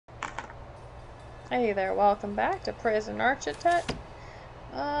Hey there, welcome back to Prison Architect.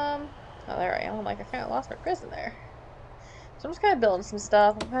 Oh, there I am. I'm like, I kind of lost my prison there. So I'm just kind of building some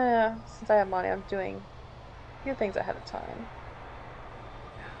stuff. Since I have money, I'm doing a few things ahead of time.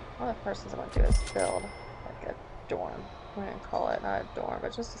 One of the first things I want to do is build like a dorm. I'm going to call it not a dorm,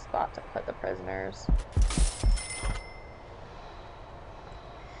 but just a spot to put the prisoners.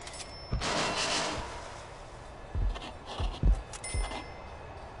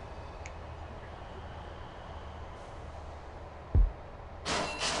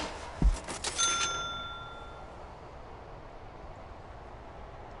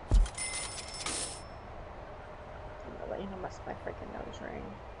 My freaking nose ring.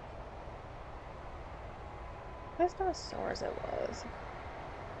 It's not as sore as it was.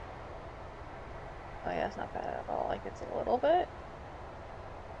 Oh yeah, it's not bad at all. Like, it's a little bit.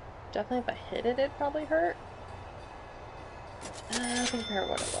 Definitely if I hit it, it'd probably hurt. Compare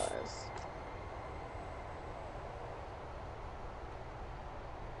what it was.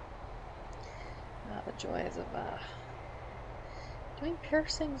 The joys of doing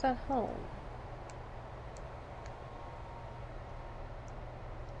piercings at home.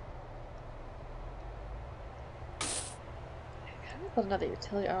 Build another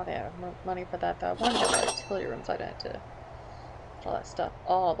utility. Oh, they have money for that though. I wanted to get more utility rooms. So I didn't have to put all that stuff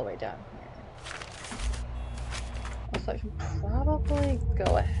all the way down here. Also, I can probably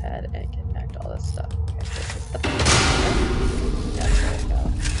go ahead and connect all this stuff. Okay, so this is the yeah, there we go.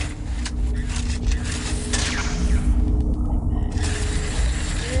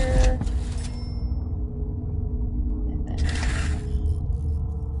 Here. And then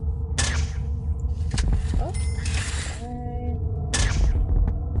oops. Okay.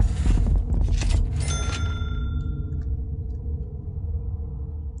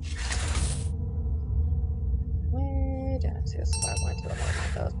 Way down. See, this is why I wanted to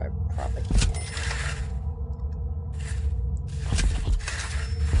eliminate those, but I probably can't.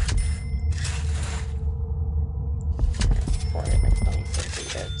 Before it makes money to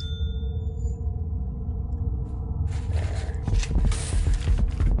feed it.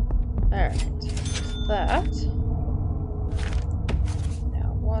 Alright, that. Now,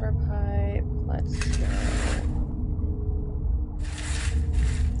 water pipe, let's go.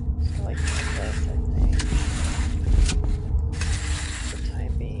 So, like this, I think. For the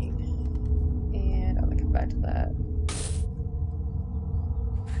time being. And I'm gonna come back to that.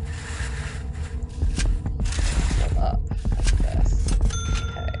 Go up, like this.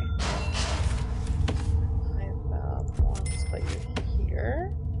 Okay. I want to put you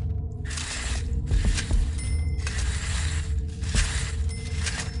here.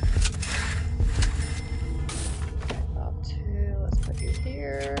 Let's put you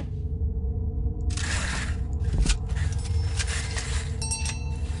here.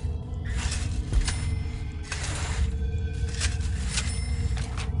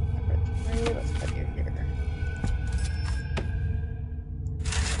 Number 3, let's put you here.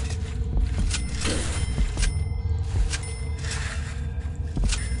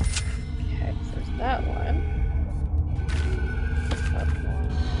 Okay, so there's that one. That one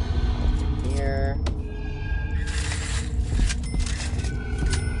over here.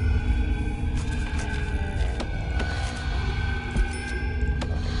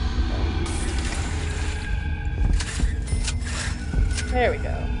 There we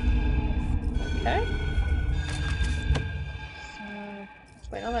go. Okay. So,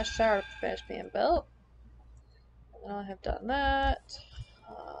 just waiting on that shower to finish being built. And then I have done that.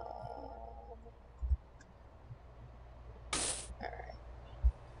 Alright.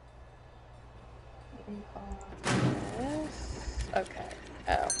 This. Okay.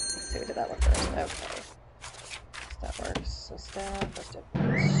 Oh, let's see, we did that one first. Okay. So that works. So staff, let's do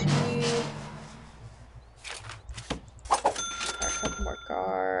sheet. Alright, a couple more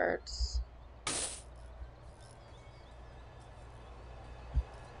guards.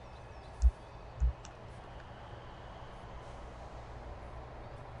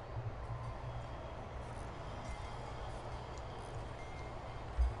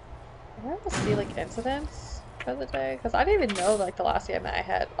 I want to see like incidents for the day because I didn't even know like the last game that I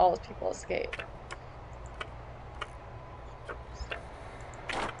had all those people escape.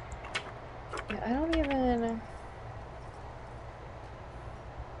 Yeah, I don't even.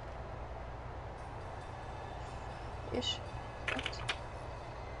 Ish. What?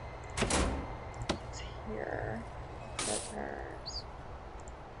 It's here. Filters.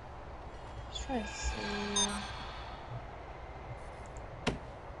 Just trying to see.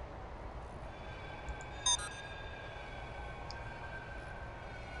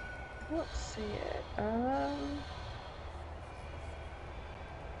 I don't see it.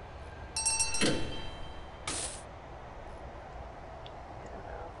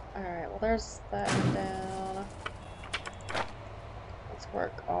 there's that one down. Let's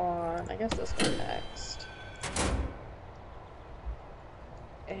work on, I guess, this one next.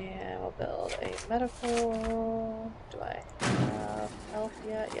 And we'll build a medical. Do I have health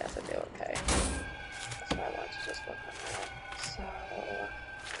yet? Yes, I do. Okay. That's why I want to just work on that. So,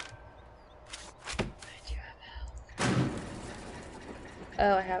 I do have health.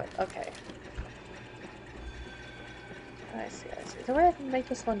 Oh, I have it. Okay. I see, I see. Is there a way I can make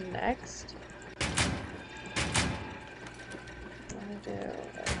this one next? I do.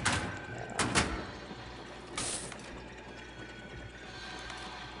 Yeah.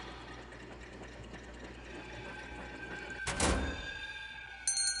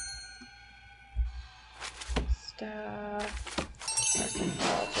 Staff.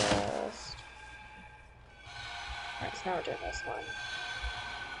 Psychologist. Alright, so now we're doing this one.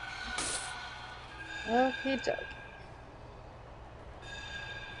 Okie dokie.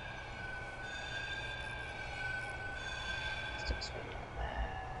 Let's just wait on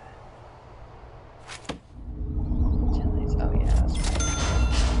that. Chilies. Oh, yeah, that's right.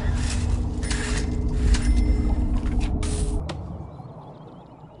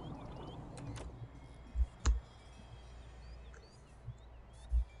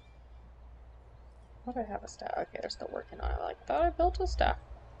 Why do I have a staff? Okay, they're still working on it. Like, I thought I built a staff.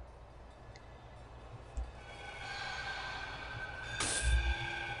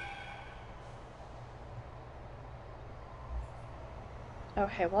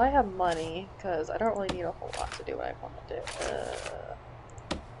 Okay, well I have money, because I don't really need a whole lot to do what I want to do.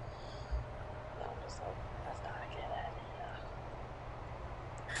 No, I'm just like, that's not a good idea.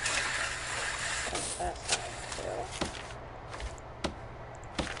 That's not a good deal.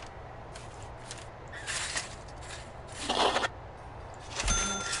 Oh,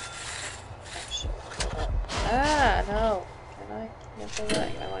 shit. Ah, no. Can I cancel that?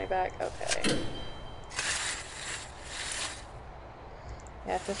 Get my money back? Okay.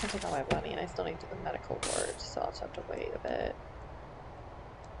 Yeah, if this will take all my money, and I still need to do the medical ward, so I'll just have to wait a bit.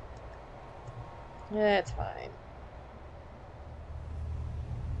 Yeah, it's fine.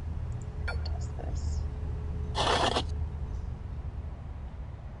 What does this?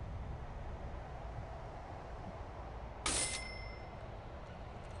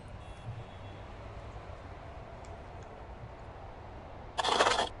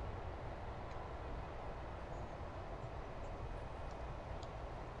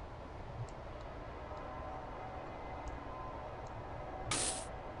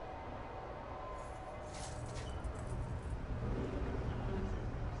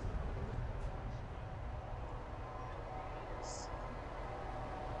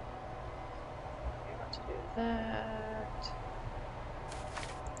 To do that.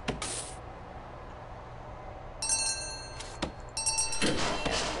 There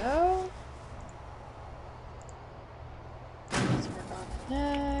we go. Let's work on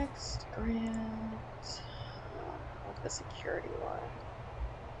next. Grant. The security one.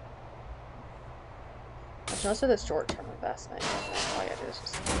 Which most of the short-term investment. All I gotta do is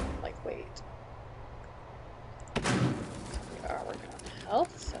just like wait. We are working on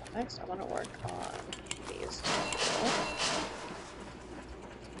health, so next I want to work on these two.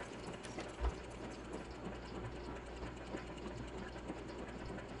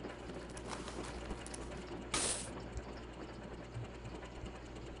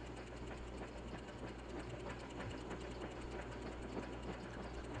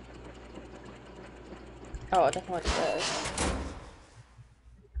 Oh, I definitely want this.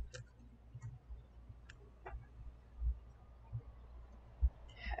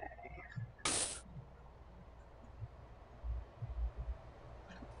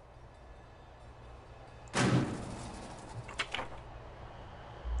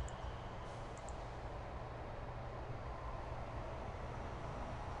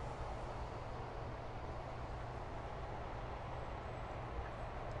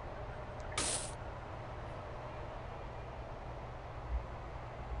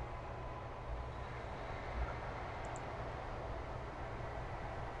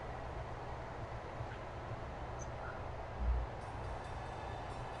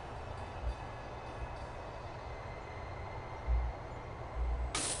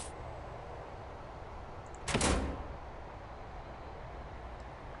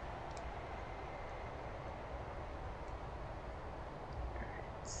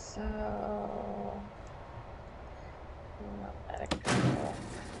 So, medical.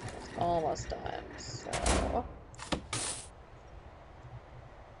 It's almost done. So,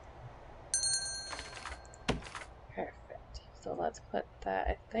 perfect. So let's put that.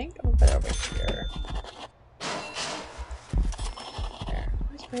 I think I'm gonna put it over here. There.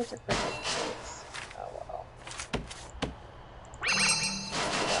 Where's Trades are freaking trades. Oh well.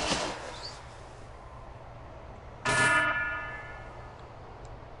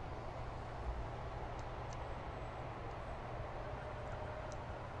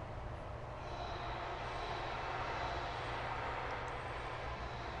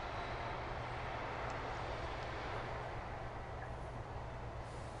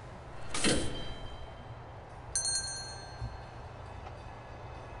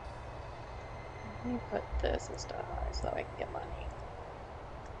 Let me put this instead of high so that I can get money.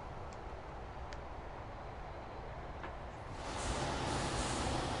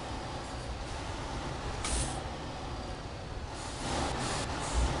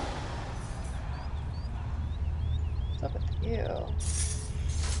 What's up with you?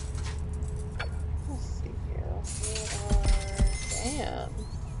 Let's see you. You are... Damn.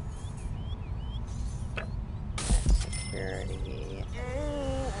 Security.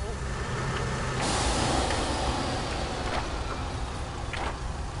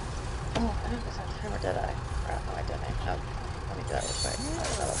 Oh, I didn't miss that timer, did I? Crap, no, I didn't. Let me do that real quick. I had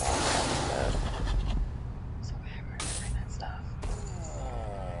another long episode. So bad remembering that stuff.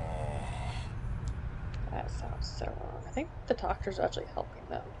 That sounds so wrong. I think the doctor's actually helping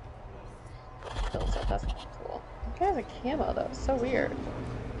them build stuff. That's kind of cool. That guy has a camo, though. It's so weird.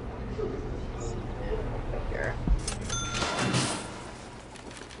 Here.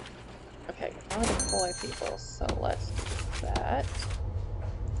 Okay, I want to deploy people, so let's do that.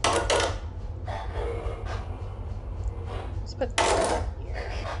 Let's put that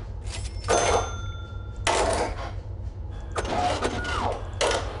here.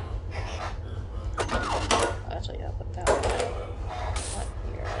 Actually, yeah, put that one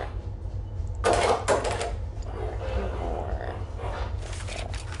here. A few more.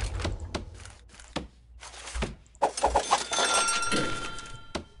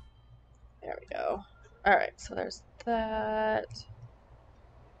 There we go. Alright, so there's that.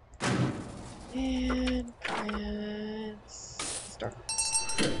 And start.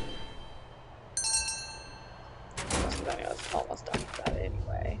 I was almost done with that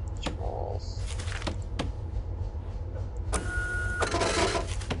anyway. Trolls.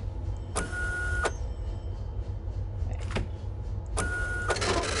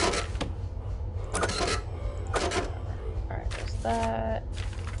 Alright, there's that.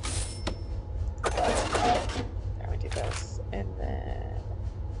 There we do this. And then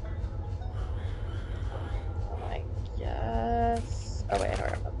I guess. Oh wait, I know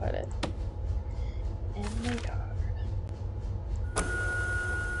where I'm gonna put it. In the yard.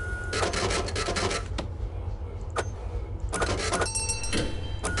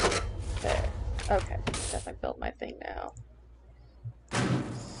 There. Okay, definitely built my thing now.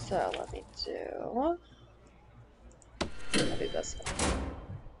 So let me do. I'll do this one.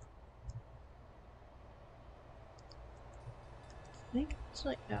 I think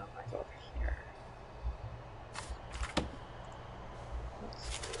actually no, I go over here. Let's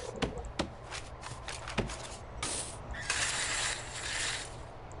do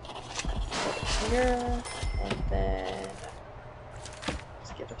here, and then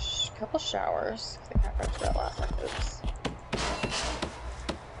let's give a couple showers. I think I forgot to do that last time. Oops.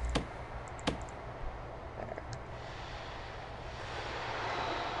 There.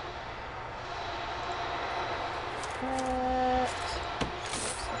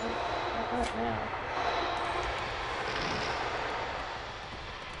 Right now.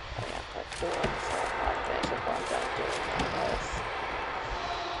 Oh yeah, that door, so I'll finish before I'm done doing all this.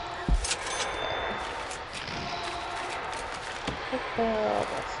 Quick build,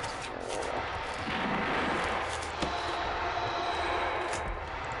 let's just go.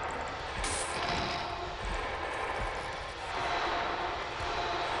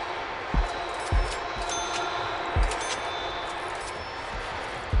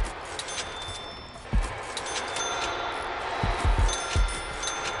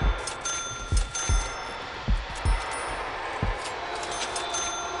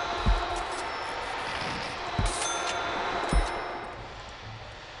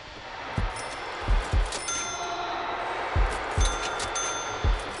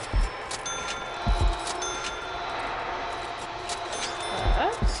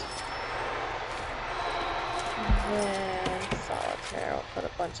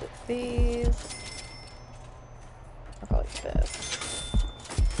 Bunch of these. I'll go like this.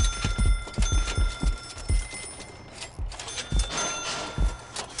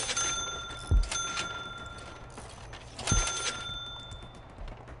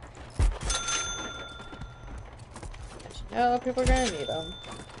 And you know people are gonna need them.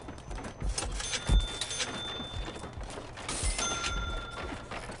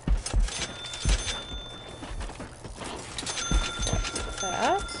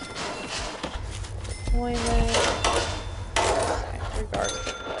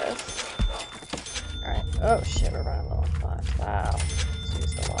 Oh shit, we're running low on funds. Wow. It's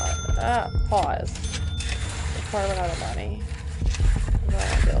used a lot. Ah, pause. Before I run out of money. What do I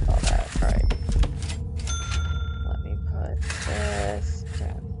want to do with all that? Alright. Let me put this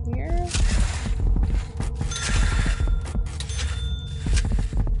down here.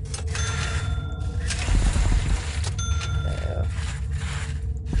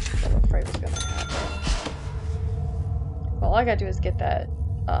 I'm afraid was gonna happen. Well, all I gotta do is get that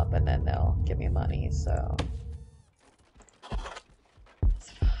up and then they'll give me money, so. It's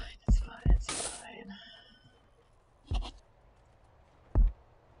fine, it's fine, it's fine.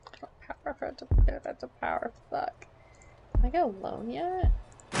 Power for it to get that to power. Fuck. Can I get a loan yet?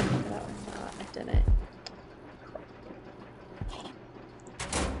 No, I'm not. I didn't.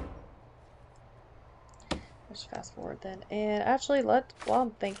 Let's fast forward then. And actually, while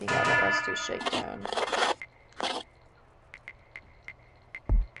I'm thinking of it, let's do shakedown.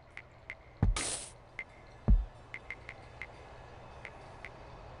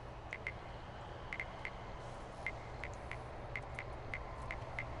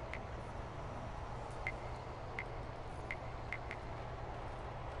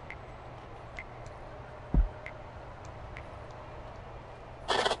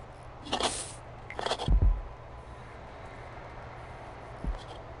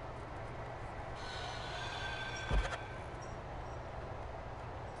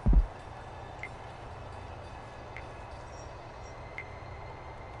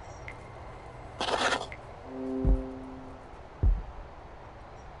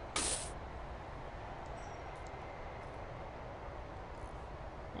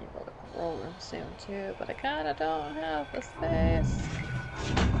 Room soon too, but I kinda don't have the space.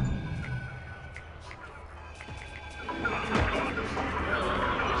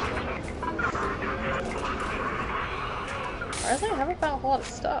 Honestly, I haven't found a whole lot of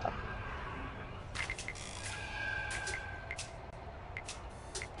stuff.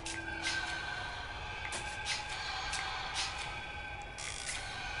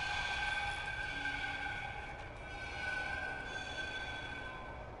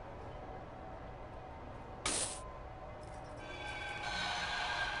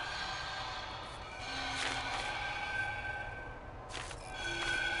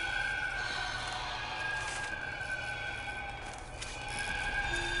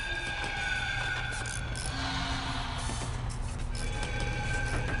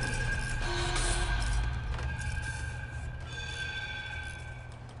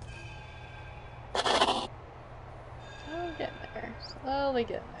 Slowly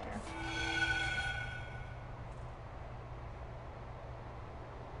getting there.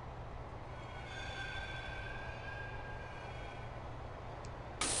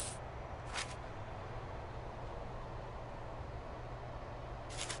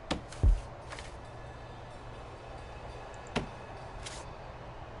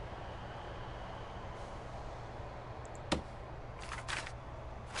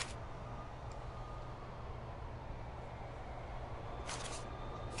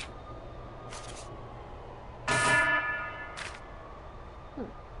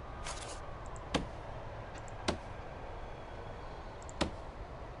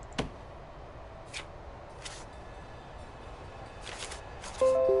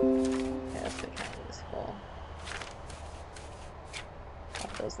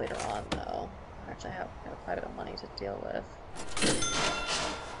 Later on, though. I actually have quite a bit of money to deal with.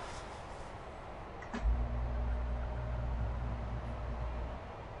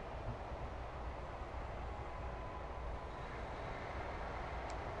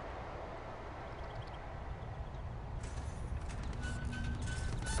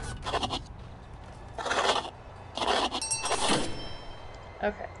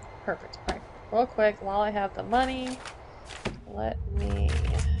 Okay, perfect. Alright, real quick, while I have the money, let me...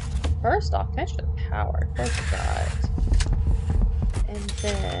 First off, connection to power. Of course that. And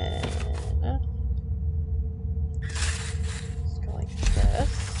then... Just go like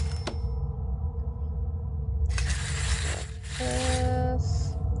this. Like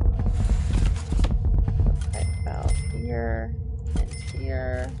this. Right about here. And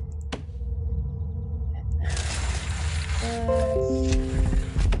here. And then this.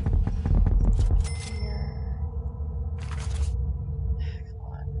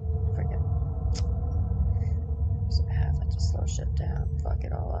 Shit down. Fuck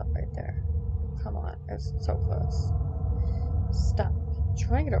it all up right there. Come on. It's so close. Stop.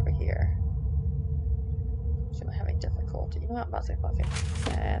 Trying it over here. I'm having difficulty. You know what? I'm about to say fuck it.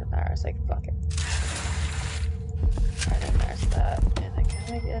 And I was like, fuck it. Alright, and there's that. And then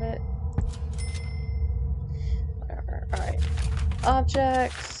can I get it? Whatever. Alright.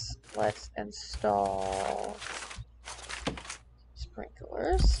 Objects. let's install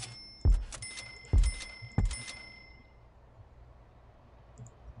sprinklers.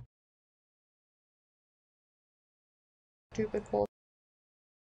 Stupid bull.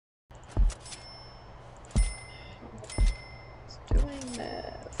 It's doing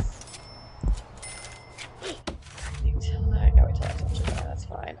this. That's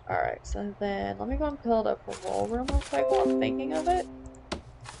fine. Alright, so then let me go and build a parole room real quick while I'm thinking of it.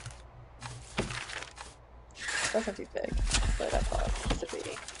 That's not too big, but I thought it needs to be.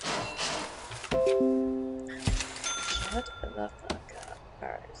 Shut the fuck up.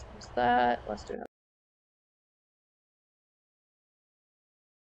 Alright, so there's that. Let's do it.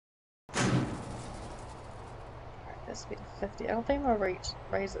 Alright, this will be 50. I don't think I'm gonna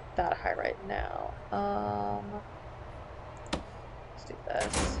raise it that high right now. Let's do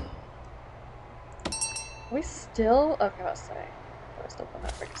this. Are we still? Okay, I was saying. We're still in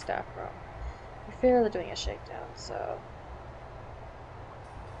that freaking staff room. We figure they're doing a shakedown, so.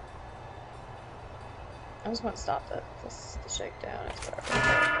 I just want to stop the shakedown. It's whatever.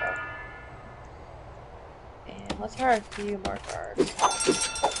 There we go. And let's hire a few more guards.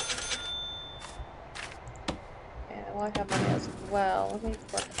 And while I have money as well, let me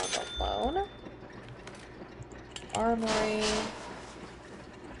work on the loan. Armory.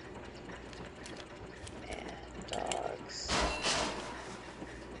 And dogs.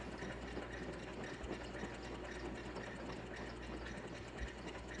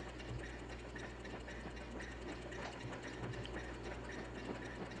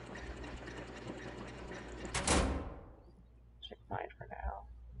 Fine for now.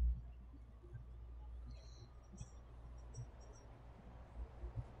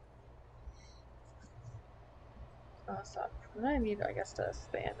 So I'm gonna need, I guess, to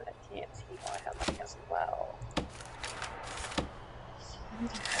expand the canteen while I have money as well. So I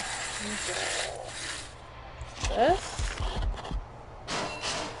need to this.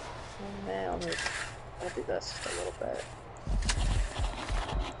 And then I'll do this just a little bit.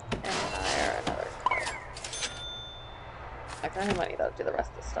 And hire another cook. I kind of money though to do the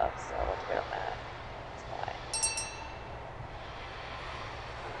rest of the stuff, so I'll have to wait on that. That's fine.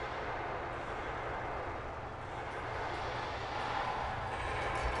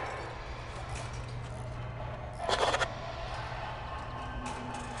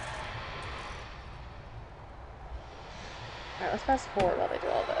 Alright, let's fast forward while they do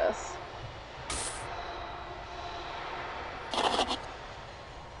all this.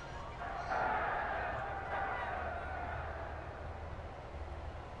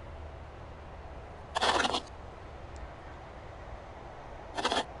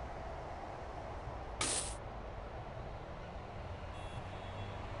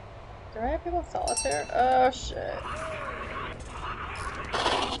 Do I have people in solitaire? Oh shit.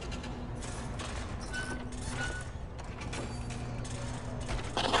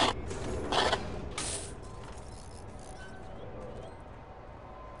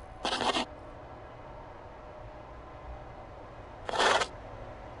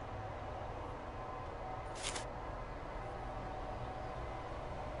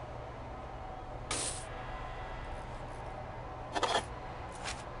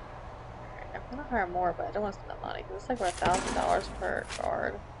 I'm gonna hire more, but I don't want to spend that money because it's like what, $1,000 per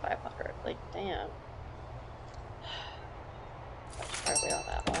guard, 500. Like, damn. I should probably wait on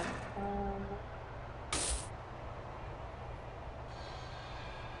that one.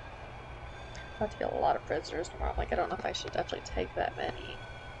 I have to get a lot of prisoners tomorrow. I'm like, I don't know if I should actually take that many.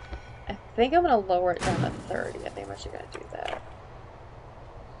 I think I'm gonna lower it down to 30. I think I'm actually gonna do that.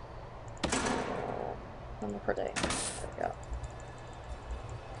 One more per day. There we go.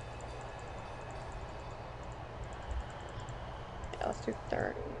 Yeah, let's do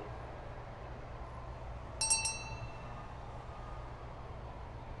 30.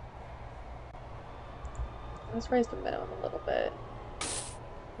 Let's raise the minimum a little bit.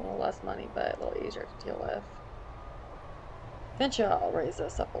 A little less money, but a little easier to deal with. Eventually I'll raise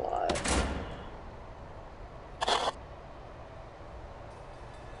this up a lot.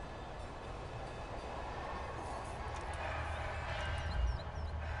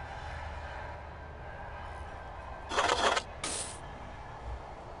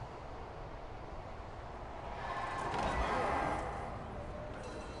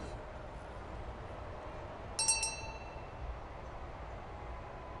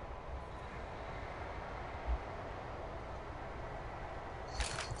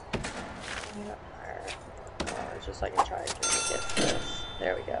 Just so I can try and get this.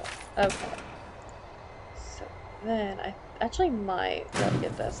 There we go. Okay. So then I actually might be able to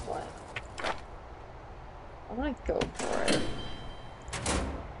get this one. I'm gonna go for it.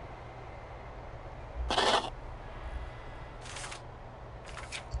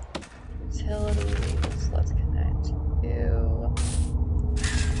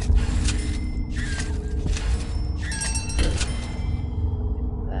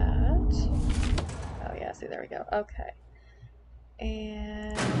 there we go. Okay.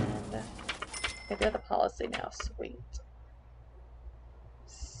 And I do have the policy now. Sweet.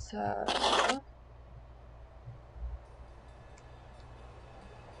 So I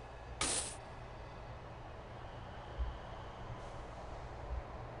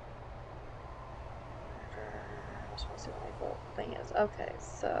just want to see what my goal thing is. Okay,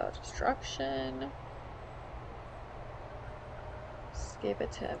 so destruction. Escape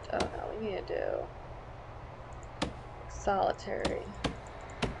attempt. Oh no, we need to do solitary.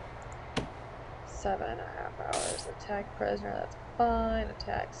 7.5 hours. Attack prisoner, that's fine.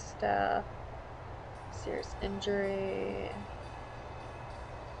 Attack staff. Serious injury.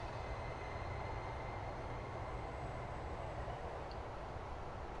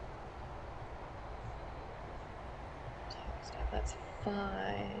 Attack staff, that's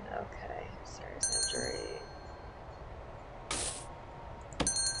fine. Okay. Serious injury.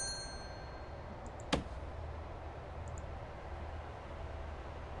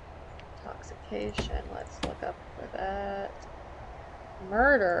 Intoxication, let's look up for that.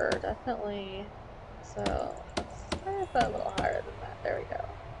 Murder, definitely. So, let's start that a little higher than that. There we go.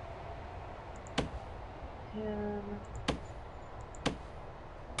 Him.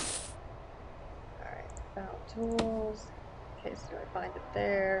 Alright, found tools. Okay, so I find it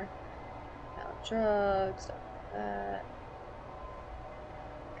there. Found drugs, stuff like that.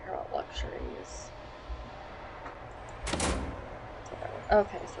 Carol luxuries.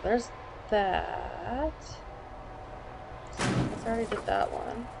 Okay, so there's that. I already did that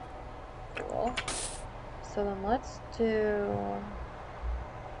one. Cool. So then let's do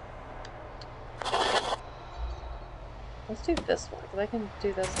this one, because I can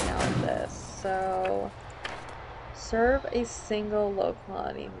do this now with this. So serve a single low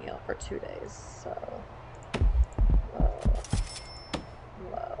quantity meal for 2 days. So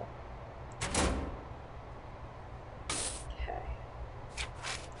low. Okay.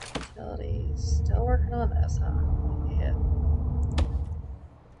 Utilities. Still working on this, huh? Yeah.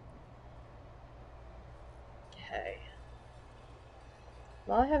 Okay.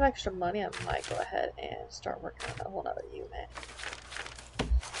 While I have extra money, I might go ahead and start working on a whole other unit.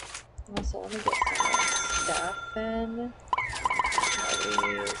 Also, let me get some staff in.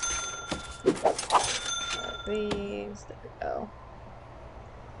 These. There we go.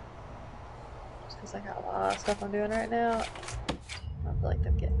 Just because I got a lot of stuff I'm doing right now. I don't feel like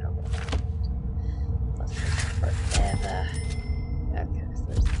them getting overwhelmed. Let's just okay, so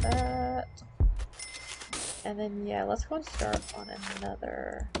there's that. And then, yeah, let's go and start on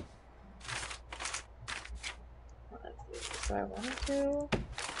another one of these. So I want to do.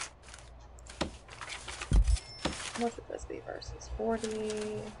 How much would this be versus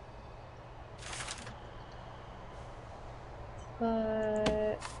 40?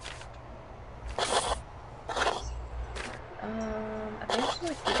 But I think I'm just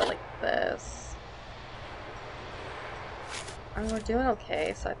gonna keep it like this. I mean, we're doing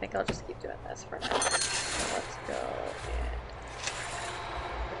okay, so I think I'll just keep doing this for now. So let's go and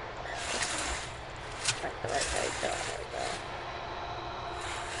find the right way to go. There we go.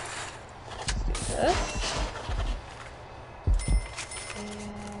 Let's do this.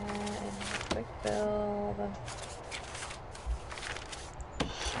 And quick build.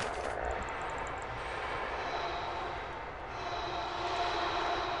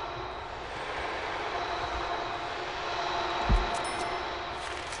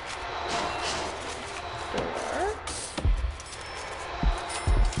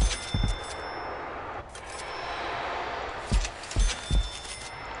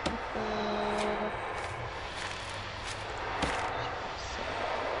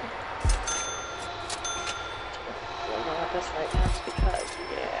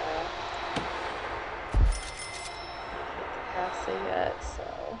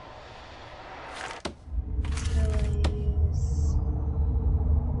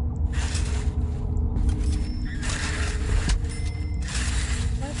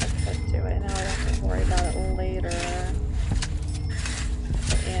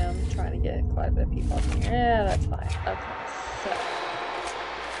 Yeah, that's fine. Okay, so.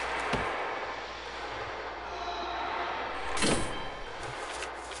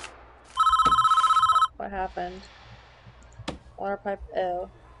 What happened? Water pipe, oh.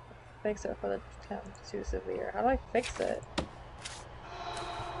 Fix it for the temp too severe. How do I fix it?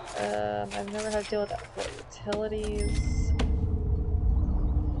 I've never had to deal with that before. Utilities.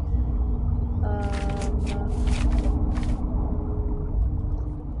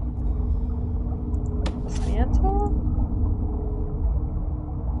 Dismantle?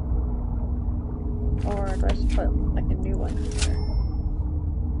 Or do I just put like a new one here?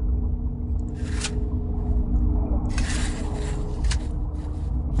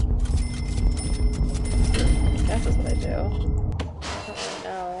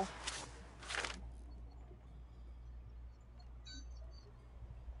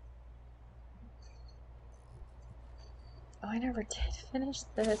 Oh, I never did finish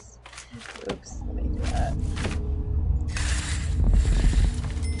this. Oops, let me do that.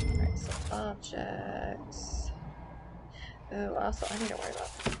 Alright, so objects. Oh, also, I need to worry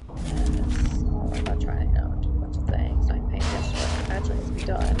about this. I'll worry about trying to do a bunch of things. I'm paying attention to what actually needs to be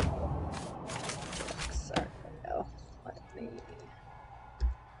done. Objects. Alright, there we go. Let me.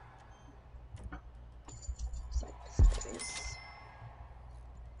 Space.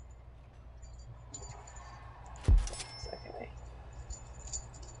 Okay.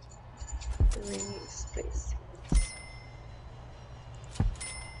 3 space.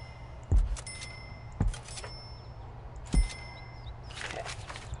 Okay.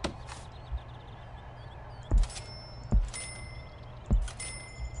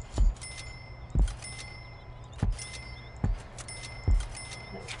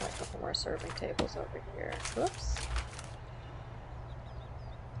 Let's try a couple more serving tables over here. Whoops.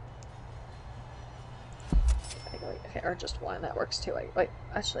 Okay, or just one, that works too. Wait,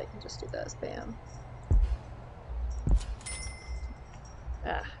 actually, I can just do this. Bam.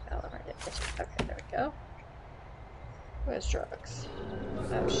 Ah, I'll never get kitchen. Okay, there we go. Where's drugs?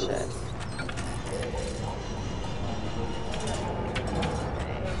 Oh shit.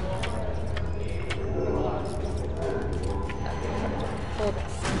 Hold on.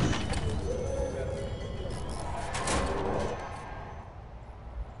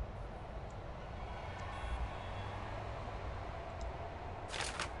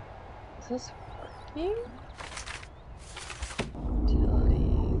 Is this working?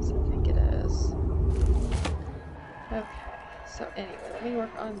 Utilities, I think it is. Okay, so anyway, let me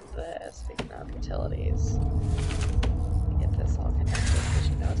work on this. Speaking of utilities. Let me get this all connected because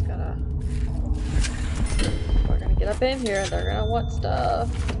you know it's gonna. We're gonna get up in here and they're gonna want stuff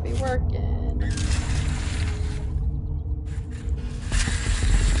to be working.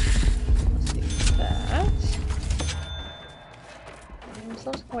 Let's do that. So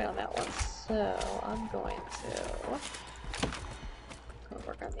what's going on that one? So I'm going to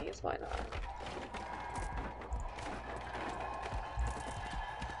work on these. Why not?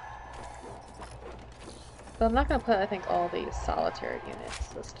 But I'm not going to put, I think, all these solitary units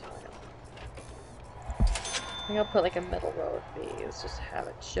this time. I think I'll put like a middle row of these, just have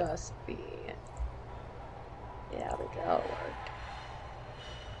it just be. Yeah, we go. It'll work.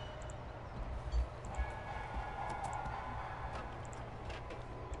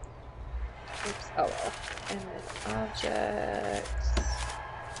 Oops. Oh well. And then objects.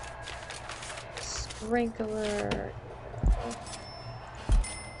 Sprinkler.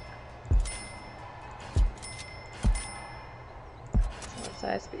 So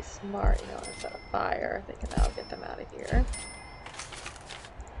it has to be smart, you know, instead of fire, thinking that'll get them out of here.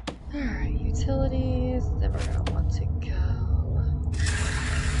 Alright, utilities, then we're gonna want to go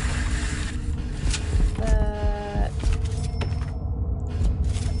that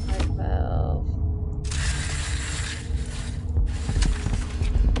pipe valve,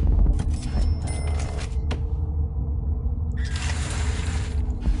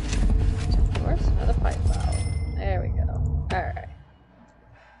 of course, another pipe valve. There we go. Alright.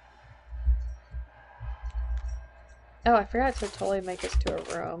 Oh, I forgot to totally make this to a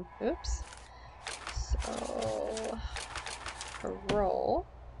room. Oops. So, a roll.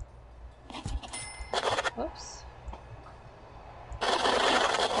 Whoops.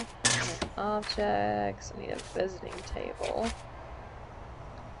 Objects. I need a visiting table.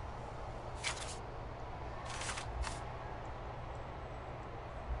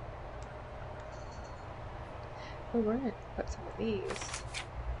 Oh, we're gonna put some of these.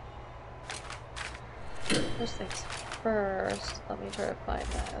 First things first, let me try to find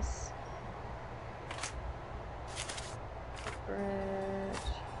this. Bridge.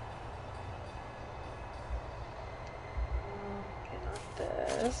 Okay, not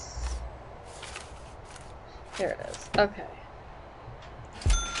this. Here it is. Okay.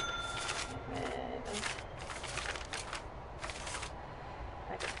 And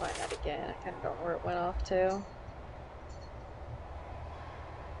I can find that again. I kind of don't know where it went off to.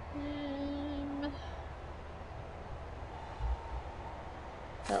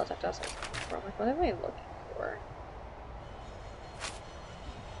 That does something wrong with what am I looking for?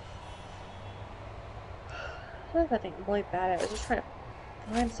 I feel like I think I'm really bad at it. I was just trying to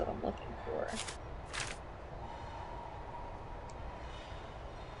find what I'm looking for.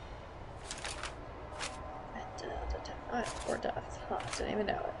 Or death. Huh, didn't even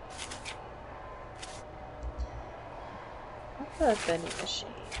know it. Let's put a vending machine.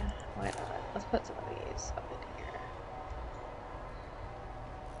 Why not? Let's put some of these up in here.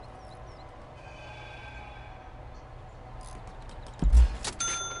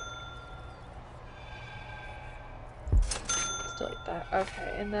 that.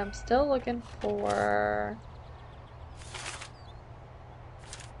 Okay, and then I'm still looking for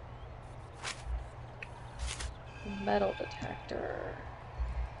a metal detector.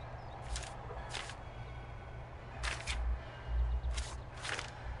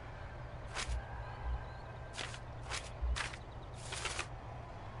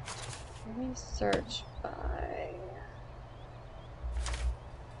 Let me search by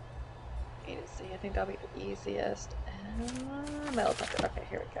A to Z. I think that'll be the easiest. Metal detector. Okay,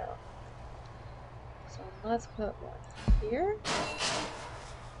 here we go. So let's put one here.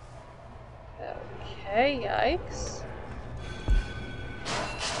 Okay, yikes.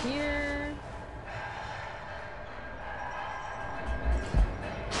 Here.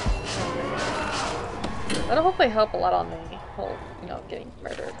 That'll hopefully help a lot on the whole, you know, getting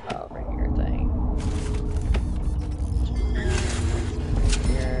murdered right here thing.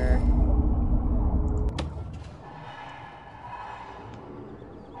 Here.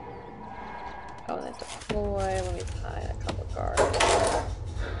 Oh, and then deploy. Let me tie a couple guards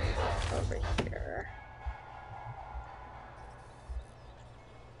over here.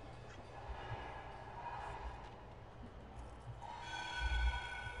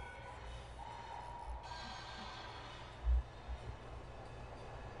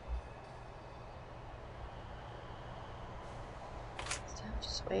 So I'm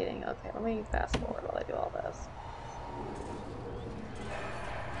just waiting. Okay, let me fast forward while I do all this.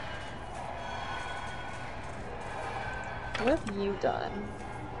 What have you done?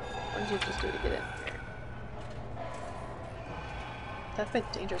 What did you just do to get in here? That's been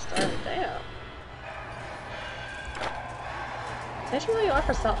dangerous driving. Damn. Did you really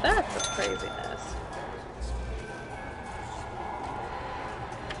offer salt? That's some craziness.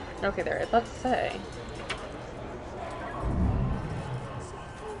 Okay, there. I was about to say.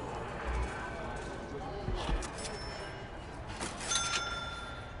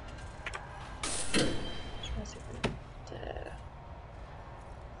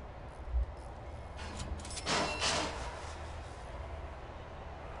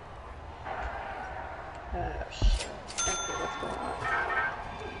 Oh shit. Okay, what's going on?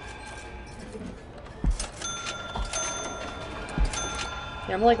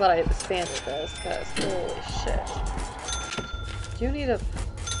 Yeah, I'm really glad I expanded this, because holy shit. Do you need a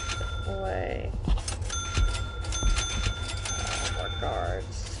deploy more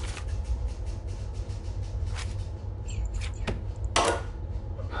guards?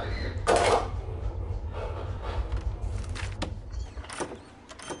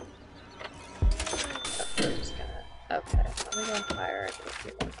 Okay, just gonna. Okay, I'm gonna go higher and get a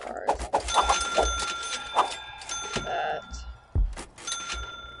few more guards. That.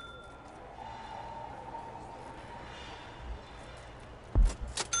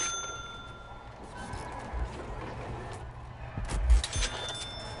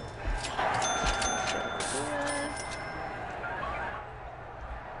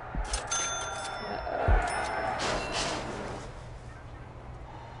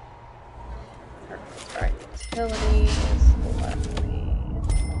 Utilities, let me.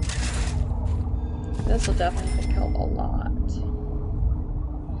 This will definitely help a lot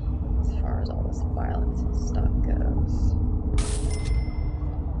as far as all this violence and stuff goes.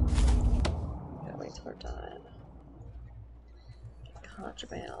 Gotta wait till we're done.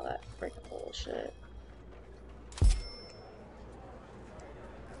 Contraband, all that freaking bullshit.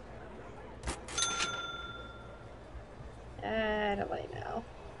 And nobody now.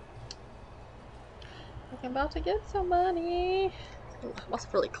 I'm about to get some money. Ooh, it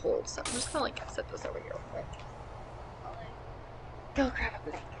must be really cold, so I'm just gonna like set this over here real quick. Go grab a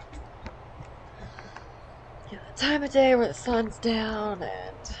blanket. Yeah, the time of day where the sun's down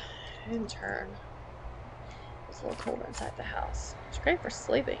and in turn it's a little colder inside the house. It's great for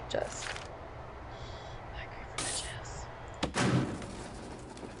sleeping, just not great for the chest.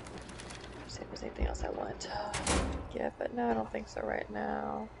 See if there's anything else I want to get, but no, I don't think so right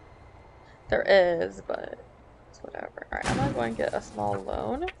now. There is, but it's whatever. Alright, I'm gonna go and get a small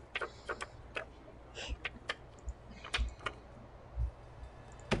loan.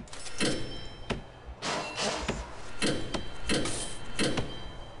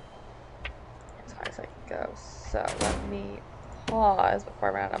 As high as I can go. So let me pause before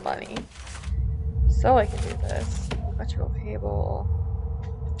I run out of money. So I can do this. Electrical cable.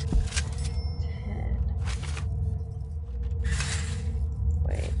 10.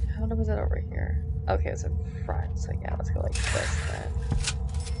 Wait, how was it over here? Okay, it's in front, so yeah, let's go like this then.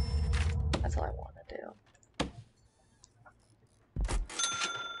 That's all I want to do.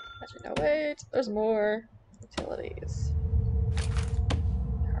 Actually, no, wait, there's more. Utilities.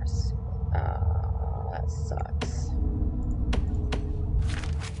 That sucks.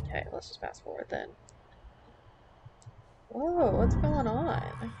 let's just fast forward then. Whoa, what's going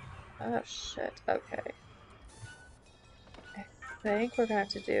on? Oh shit, okay. I think we're gonna have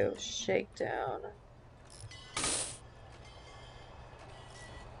to do shakedown.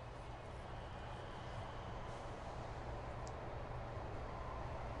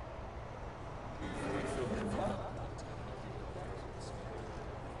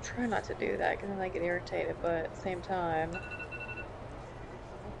 Try not to do that because then I get irritated, but at the same time,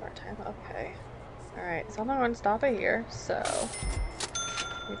 part time. Okay. All right, so I'm gonna stop it here. So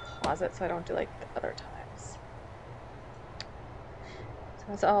let me pause it so I don't do like the other times.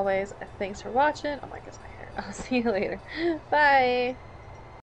 So as always, thanks for watching. Oh my goodness, my hair. I'll see you later. Bye.